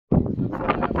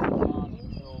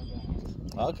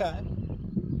Okay.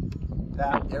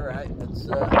 Yeah, you're right. It's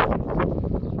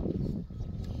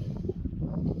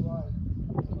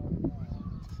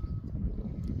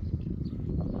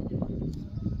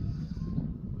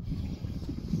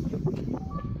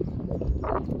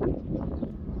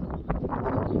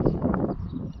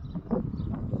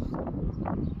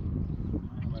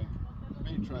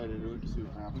try to do it to see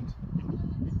what happens.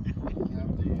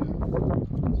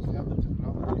 We have the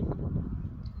technology.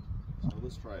 So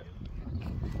let's try it.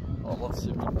 well, let's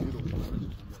see. Beautiful.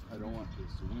 I don't want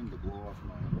this wind to blow off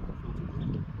my filter.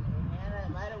 Man, it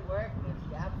might have worked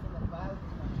with gaps in the clouds.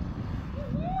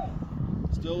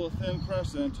 Still a thin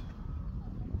crescent.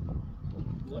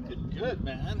 Looking good,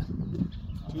 man.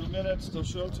 2 minutes till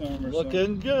showtime or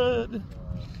Looking good.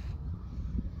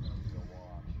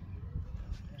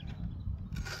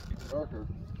 darker.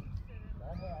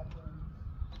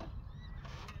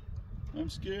 I'm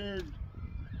scared.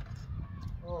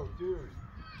 Oh, dude.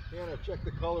 Hannah, check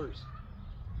the colors.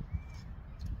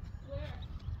 Where?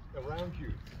 Around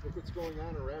you. Look what's going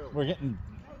on around. We're getting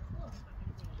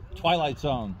Twilight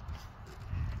Zone.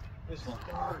 It's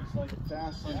stars, like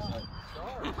fast sunset.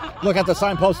 Look at the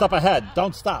signpost up ahead.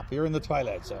 Don't stop. You're in the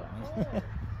Twilight Zone.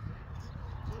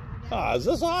 Oh, is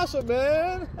this awesome,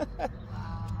 man?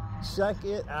 Check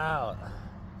it out.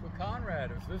 So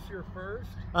Conrad, is this your first?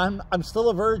 I'm still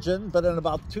a virgin, but in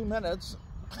about 2 minutes,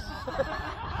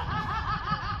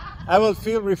 I will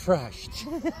feel refreshed.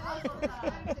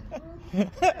 Here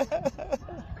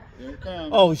it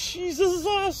comes. Oh, jeez, this is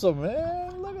awesome,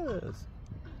 man. Look at this.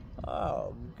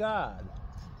 Oh, God.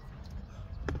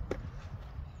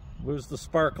 Where's the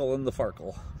sparkle in the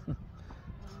farkle? I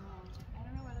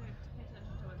don't know whether to pay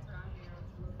attention to what's around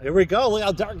here. Here we go. Look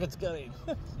how dark it's getting.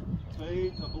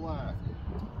 Fade to black.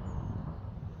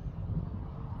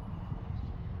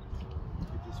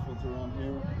 Get this filter on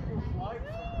here.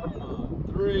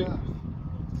 3. 9,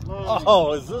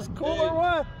 Oh, is this cool or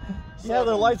what? Yeah,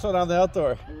 the lights went on the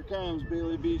outdoor. Here it comes.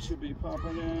 Bailey Beach should be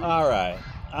popping in. All right.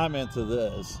 I'm into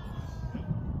this.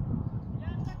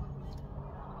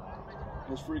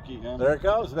 It's freaky, huh? There it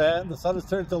goes, man. The sun has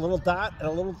turned to a little dot, and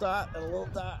a little dot, and a little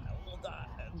dot, and a little dot,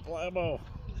 and blammo.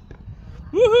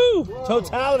 Woohoo! Whoa.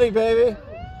 Totality, baby.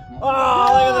 Oh,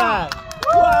 look at that.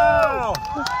 Wow.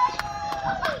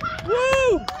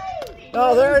 Woo!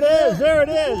 Oh, there it is. There it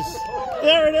is.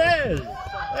 There it is.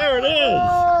 There it is.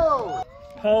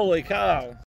 Holy cow.